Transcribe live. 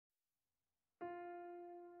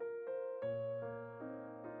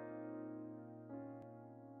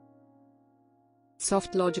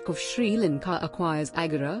Softlogic of Sri Lanka acquires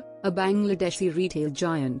Agora, a Bangladeshi retail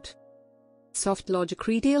giant. Softlogic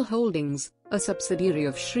Retail Holdings, a subsidiary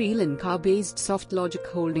of Sri Lanka-based Softlogic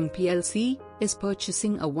Holding plc, is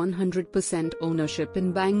purchasing a 100% ownership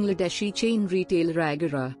in Bangladeshi chain retailer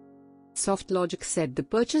Agora. Softlogic said the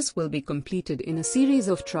purchase will be completed in a series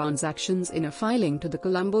of transactions in a filing to the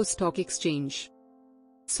Colombo Stock Exchange.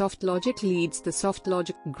 Softlogic leads the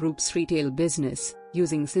Softlogic Group's retail business,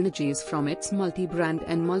 using synergies from its multi-brand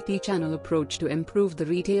and multi-channel approach to improve the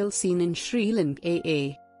retail scene in Sri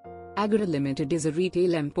Lanka. Agora Ltd is a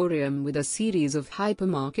retail emporium with a series of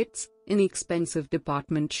hypermarkets, inexpensive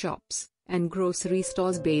department shops, and grocery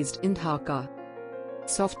stores based in Dhaka.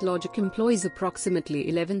 Softlogic employs approximately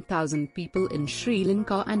 11,000 people in Sri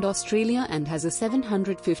Lanka and Australia and has a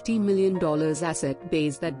 $750 million asset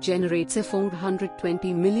base that generates a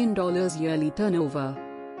 $420 million yearly turnover.